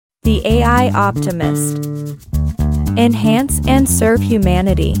The AI Optimist. Enhance and serve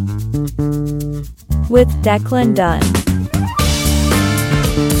humanity. With Declan Dunn.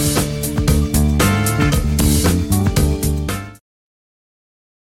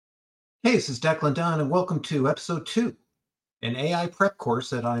 Hey, this is Declan Dunn, and welcome to episode 2, an AI prep course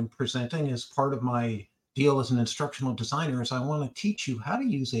that I'm presenting as part of my deal as an instructional designer. Is I want to teach you how to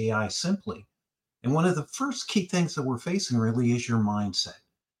use AI simply. And one of the first key things that we're facing really is your mindset.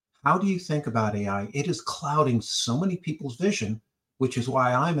 How do you think about AI? It is clouding so many people's vision, which is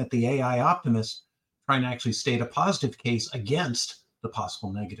why I'm at the AI Optimist trying to actually state a positive case against the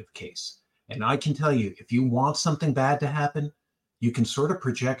possible negative case. And I can tell you, if you want something bad to happen, you can sort of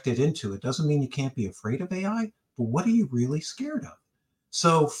project it into it. Doesn't mean you can't be afraid of AI, but what are you really scared of?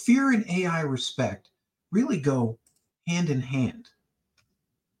 So fear and AI respect really go hand in hand.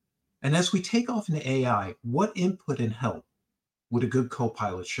 And as we take off into AI, what input and help would a good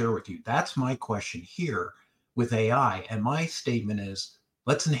co-pilot share with you? That's my question here with AI. And my statement is,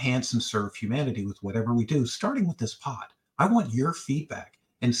 let's enhance and serve humanity with whatever we do, starting with this pod. I want your feedback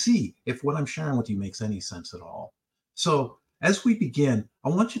and see if what I'm sharing with you makes any sense at all. So as we begin, I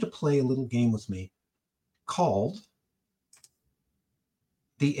want you to play a little game with me called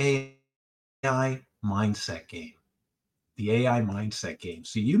the AI Mindset Game. The AI Mindset Game.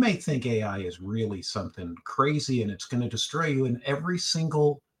 So you may think AI is really something crazy and it's going to destroy you, in every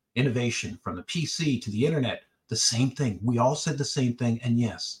single innovation from the PC to the internet, the same thing. We all said the same thing. And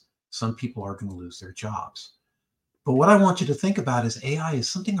yes, some people are going to lose their jobs. But what I want you to think about is AI is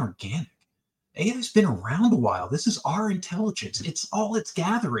something organic. AI has been around a while. This is our intelligence. It's all it's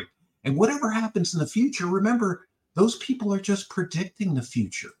gathering. And whatever happens in the future, remember, those people are just predicting the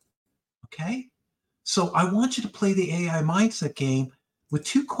future. Okay? So I want you to play the AI mindset game with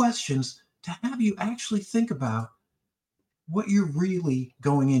 2 questions to have you actually think about what you're really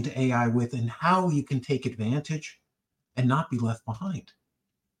going into AI with and how you can take advantage and not be left behind.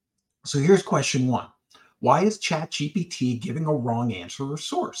 So here's question 1. Why is ChatGPT giving a wrong answer or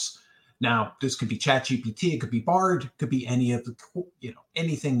source? Now, this could be ChatGPT, it could be Bard, it could be any of the,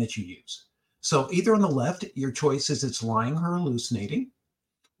 anything that you use. So either on the left, your choice is it's lying or hallucinating,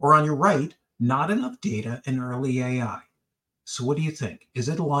 or on your right, not enough data in early AI. So what do you think? Is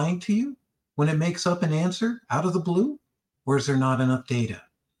it lying to you when it makes up an answer out of the blue? Or is there not enough data?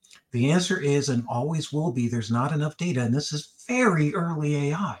 The answer is, and always will be, there's not enough data. And this is very early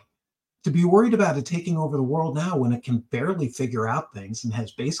AI. To be worried about it taking over the world now when it can barely figure out things and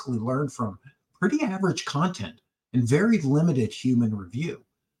has basically learned from pretty average content and very limited human review.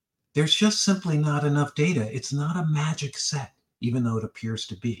 There's just simply not enough data. It's not a magic set, even though it appears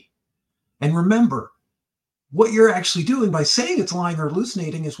to be. And remember, what you're actually doing by saying it's lying or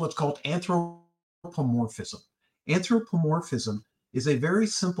hallucinating is what's called anthropomorphism. Anthropomorphism is a very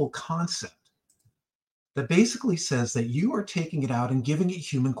simple concept that basically says that you are taking it out and giving it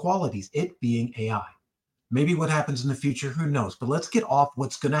human qualities, it being AI. Maybe what happens in the future, who knows? But let's get off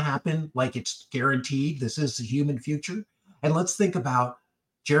what's going to happen like it's guaranteed. This is the human future. And let's think about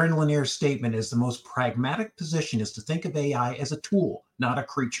Jaron Lanier's statement is the most pragmatic position is to think of AI as a tool, not a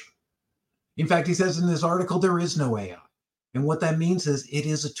creature. In fact, he says in this article, there is no AI. And what that means is it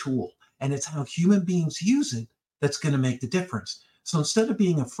is a tool, and it's how human beings use it that's going to make the difference. So instead of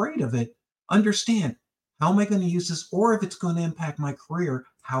being afraid of it, understand, how am I going to use this? Or if it's going to impact my career,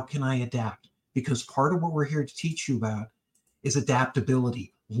 how can I adapt? Because part of what we're here to teach you about is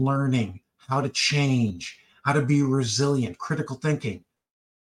adaptability, learning how to change, how to be resilient, critical thinking.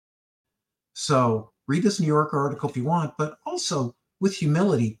 So read this New Yorker article if you want, but also with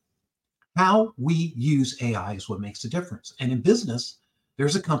humility, how we use AI is what makes the difference. And in business,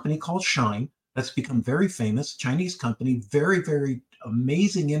 there's a company called Shine that's become very famous, Chinese company, very, very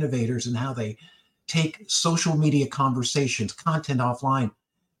amazing innovators in how they take social media conversations, content offline,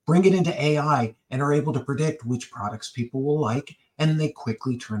 bring it into AI, and are able to predict which products people will like, and they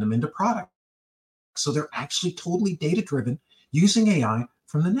quickly turn them into products. So they're actually totally data-driven using AI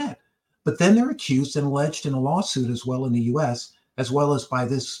from the net. But then they're accused and alleged in a lawsuit as well in the US, as well as by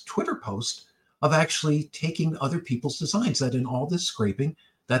this Twitter post, of actually taking other people's designs, that in all this scraping,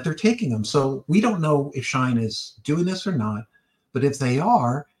 that they're taking them. So we don't know if Shine is doing this or not, but if they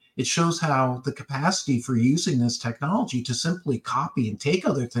are, it shows how the capacity for using this technology to simply copy and take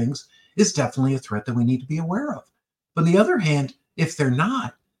other things is definitely a threat that we need to be aware of. But on the other hand, if they're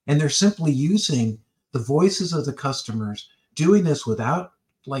not, and they're simply using the voices of the customers, doing this without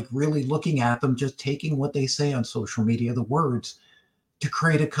like really looking at them, just taking what they say on social media, the words, to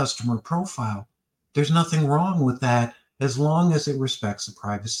create a customer profile, there's nothing wrong with that as long as it respects the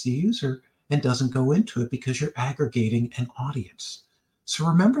privacy user and doesn't go into it because you're aggregating an audience. So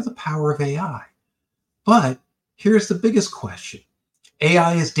remember the power of AI. But here's the biggest question.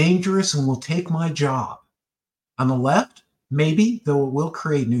 AI is dangerous and will take my job. On the left, maybe, though it will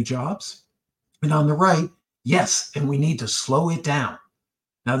create new jobs. And on the right, yes, and we need to slow it down.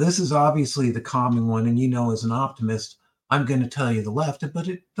 Now, this is obviously the common one. And as an optimist, I'm going to tell you the left. But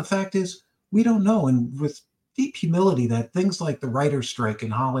the fact is, we don't know. And with deep humility, that things like the writer's strike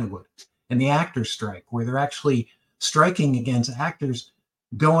in Hollywood and the actor's strike, where they're actually striking against actors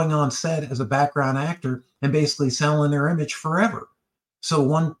going on set as a background actor and basically selling their image forever. So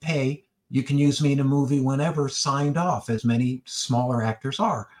one pay, you can use me in a movie whenever, signed off, as many smaller actors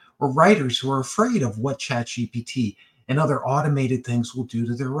are, or writers who are afraid of what ChatGPT and other automated things will do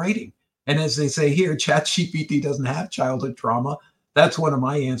to their writing. And as they say here, ChatGPT doesn't have childhood trauma. That's one of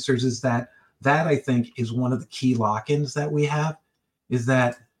my answers, is that I think is one of the key lock-ins that we have, is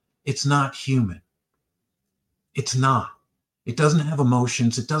that it's not human. It's not. It doesn't have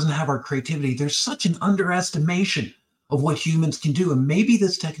emotions. It doesn't have our creativity. There's such an underestimation of what humans can do. And maybe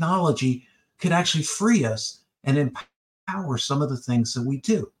this technology could actually free us and empower some of the things that we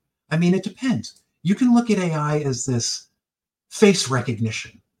do. I mean, it depends. You can look at AI as this face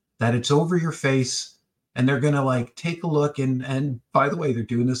recognition, that it's over your face and they're going to take a look. And by the way, they're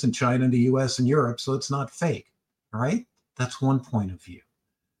doing this in China, the US, and Europe, so it's not fake. All right. That's one point of view.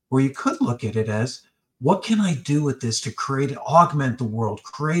 Or you could look at it as, what can I do with this to augment the world,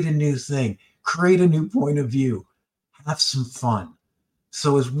 create a new thing, create a new point of view, have some fun.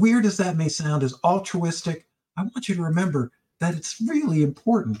 So as weird as that may sound, as altruistic, I want you to remember that it's really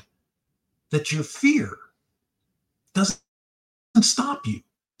important that your fear doesn't stop you,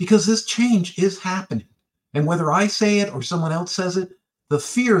 because this change is happening. And whether I say it or someone else says it, the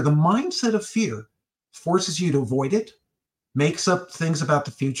mindset of fear forces you to avoid it, makes up things about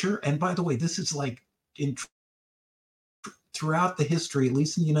the future. And by the way, this is throughout the history, at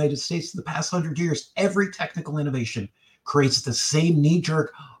least in the United States, the past 100 years, every technical innovation creates the same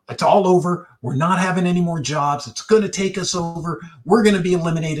knee-jerk, it's all over, we're not having any more jobs, it's going to take us over, we're going to be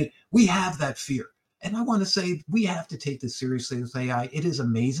eliminated. We have that fear. And I want to say we have to take this seriously with AI. It is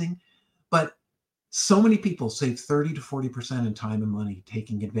amazing, but so many people save 30 to 40% in time and money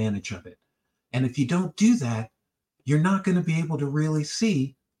taking advantage of it. And if you don't do that, you're not going to be able to really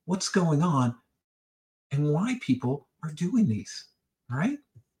see what's going on and why people are doing these, all right?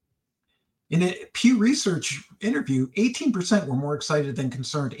 In a Pew Research interview, 18% were more excited than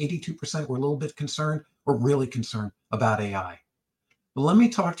concerned. 82% were a little bit concerned or really concerned about AI. But let me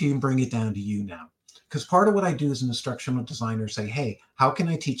talk to you and bring it down to you now. Because part of what I do as an instructional designer is say, hey, how can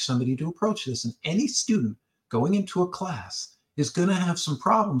I teach somebody to approach this? And any student going into a class is going to have some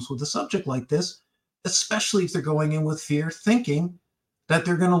problems with a subject like this, especially if they're going in with fear, thinking that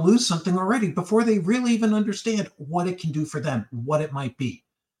they're going to lose something already before they really even understand what it can do for them, what it might be.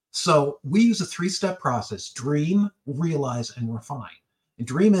 So we use a 3-step process: dream, realize, and refine. And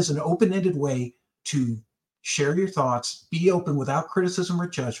dream is an open-ended way to share your thoughts, be open without criticism or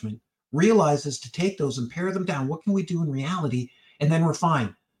judgment. Realize is to take those and pare them down. What can we do in reality? And then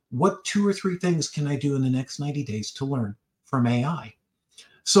refine. What 2 or 3 things can I do in the next 90 days to learn from AI?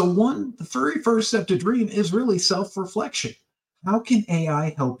 So the very first step to dream is really self-reflection. How can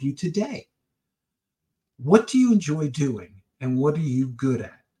AI help you today? What do you enjoy doing and what are you good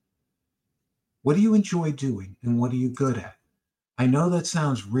at? What do you enjoy doing and what are you good at? I know that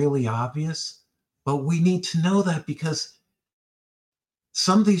sounds really obvious, but we need to know that, because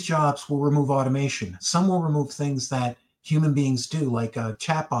some of these jobs will remove automation. Some will remove things that human beings do, like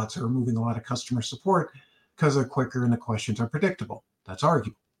chatbots are removing a lot of customer support because they're quicker and the questions are predictable. That's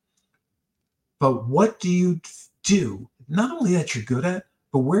arguable. But what do you do, not only that you're good at,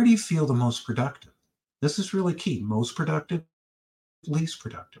 but where do you feel the most productive? This is really key. Most productive, least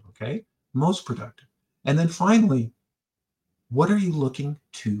productive, okay? Most productive. And then finally, what are you looking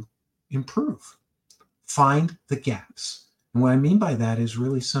to improve? Find the gaps. And what I mean by that is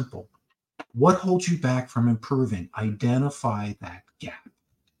really simple. What holds you back from improving? Identify that gap,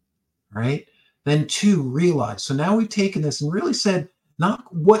 right? Then 2, realize. So now we've taken this and really said,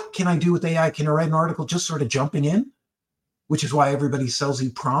 not what can I do with AI? Can I write an article? Just sort of jumping in, which is why everybody sells you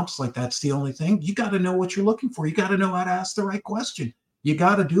prompts like that's the only thing. You got to know what you're looking for. You got to know how to ask the right question. You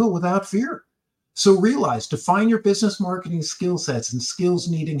got to do it without fear. So realize, define your business marketing skill sets and skills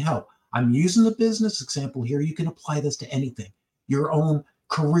needing help. I'm using the business example here. You can apply this to anything, your own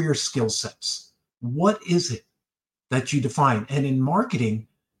career skill sets. What is it that you define? And in marketing,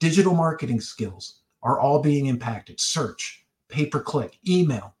 digital marketing skills are all being impacted. Search, pay-per-click,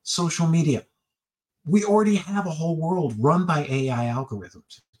 email, social media. We already have a whole world run by AI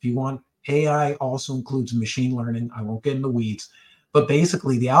algorithms. If you want, AI also includes machine learning. I won't get in the weeds, But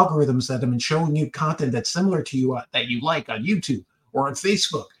basically, the algorithms that have been showing you content that's similar to you that you like on YouTube or on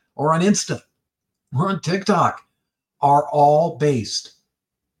Facebook or on Insta or on TikTok are all based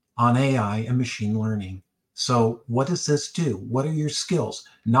on AI and machine learning. So, what does this do? What are your skills?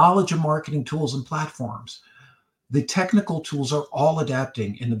 Knowledge of marketing tools and platforms. The technical tools are all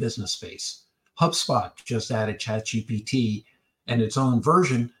adapting in the business space. HubSpot just added ChatGPT and its own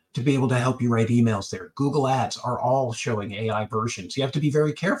version to be able to help you write emails there. Google Ads are all showing AI versions. You have to be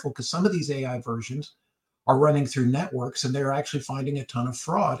very careful because some of these AI versions are running through networks and they're actually finding a ton of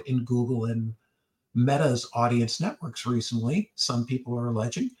fraud in Google and Meta's audience networks recently. Some people are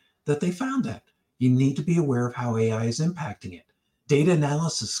alleging that they found that. You need to be aware of how AI is impacting it. Data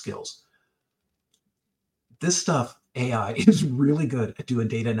analysis skills. This stuff, AI is really good at doing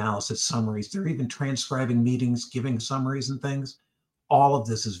data analysis summaries. They're even transcribing meetings, giving summaries and things. All of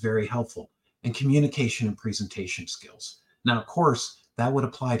this is very helpful. And communication and presentation skills. Now, of course, that would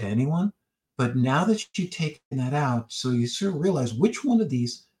apply to anyone. But now that you've taken that out, so you sort of realize which one of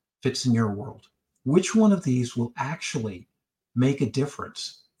these fits in your world, which one of these will actually make a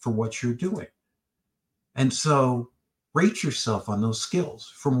difference for what you're doing. And so rate yourself on those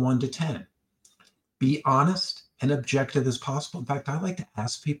skills from 1 to 10. Be honest and objective as possible. In fact, I like to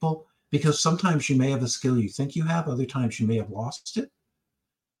ask people because sometimes you may have a skill you think you have, other times you may have lost it.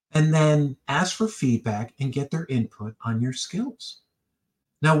 And then ask for feedback and get their input on your skills.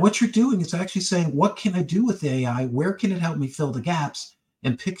 Now, what you're doing is actually saying, what can I do with AI? Where can it help me fill the gaps?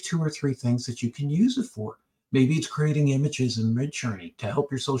 And pick 2 or 3 things that you can use it for. Maybe it's creating images in Midjourney to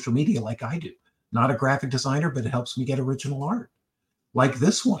help your social media like I do. Not a graphic designer, but it helps me get original art. Like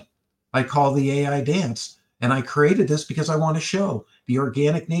this one, I call the AI dance. And I created this because I want to show the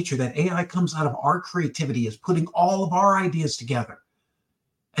organic nature that AI comes out of our creativity, is putting all of our ideas together.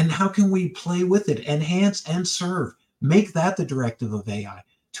 And how can we play with it, enhance and serve? Make that the directive of AI,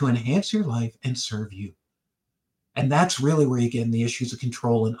 to enhance your life and serve you. And that's really where you get in the issues of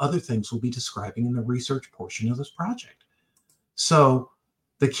control and other things we'll be describing in the research portion of this project. So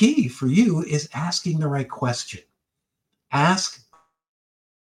the key for you is asking the right question. Ask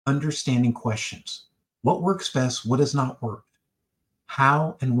understanding questions. What works best? What does not work?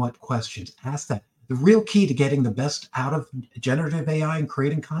 How and what questions? Ask that. The real key to getting the best out of generative AI and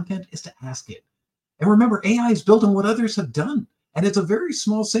creating content is to ask it. And remember, AI is built on what others have done. And it's a very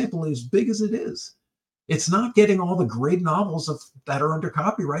small sample, as big as it is. It's not getting all the great novels that are under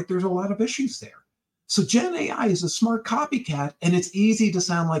copyright. There's a lot of issues there. So Gen AI is a smart copycat, and it's easy to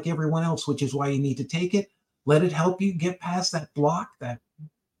sound like everyone else, which is why you need to take it, let it help you get past that block, that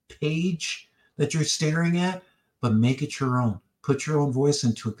page that you're staring at, but make it your own. Put your own voice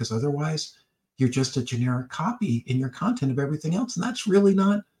into it, because otherwise you're just a generic copy in your content of everything else, and that's really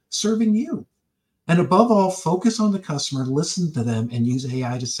not serving you. And above all, focus on the customer, listen to them, and use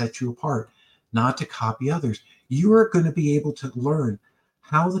AI to set you apart, not to copy others. You are going to be able to learn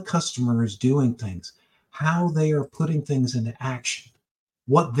how the customer is doing things, how they are putting things into action,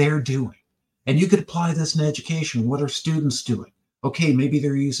 what they're doing. And you could apply this in education. What are students doing? Okay, maybe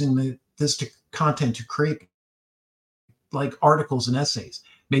they're using this content to create like articles and essays.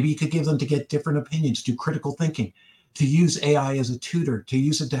 Maybe you could give them to get different opinions, do critical thinking, to use AI as a tutor, to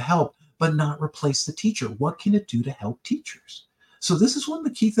use it to help, but not replace the teacher. What can it do to help teachers? So this is one of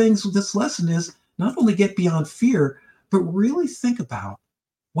the key things with this lesson is not only get beyond fear, but really think about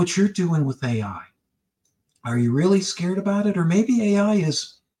what you're doing with AI. Are you really scared about it? Or maybe AI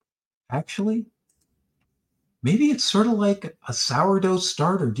is actually, maybe it's sort of like a sourdough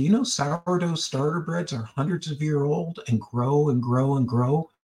starter. Do you know sourdough starter breads are hundreds of years old and grow and grow and grow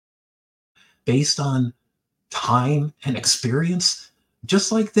based on time and experience?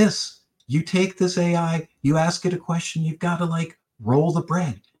 Just like this. You take this AI, you ask it a question, you've got to like roll the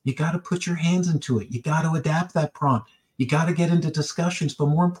bread. You got to put your hands into it. You got to adapt that prompt. You got to get into discussions. But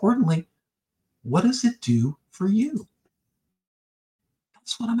more importantly, what does it do for you?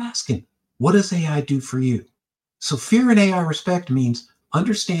 That's what I'm asking. What does AI do for you? So fear and AI respect means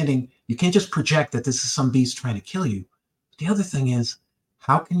understanding you can't just project that this is some beast trying to kill you. The other thing is,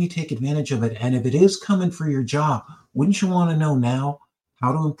 how can you take advantage of it? And if it is coming for your job, wouldn't you want to know now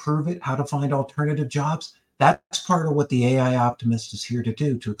how to improve it, how to find alternative jobs? That's part of what the AI Optimist is here to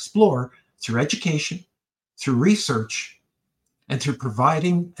do, to explore through education, through research, and through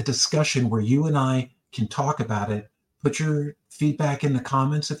providing a discussion where you and I can talk about it. Put your feedback in the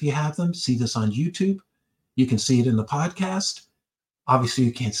comments if you have them. See this on YouTube. You can see it in the podcast. Obviously,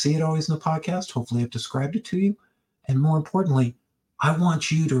 you can't see it always in the podcast. Hopefully, I've described it to you. And more importantly, I want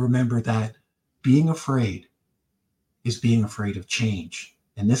you to remember that being afraid is being afraid of change.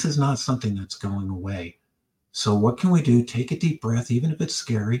 And this is not something that's going away. So what can we do? Take a deep breath, even if it's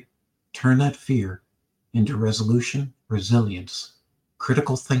scary. Turn that fear into resolution, resilience,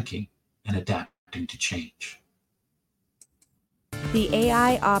 critical thinking, and adapting to change. The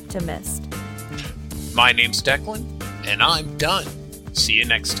AI Optimist. My name's Declan, and I'm done. See you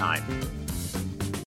next time.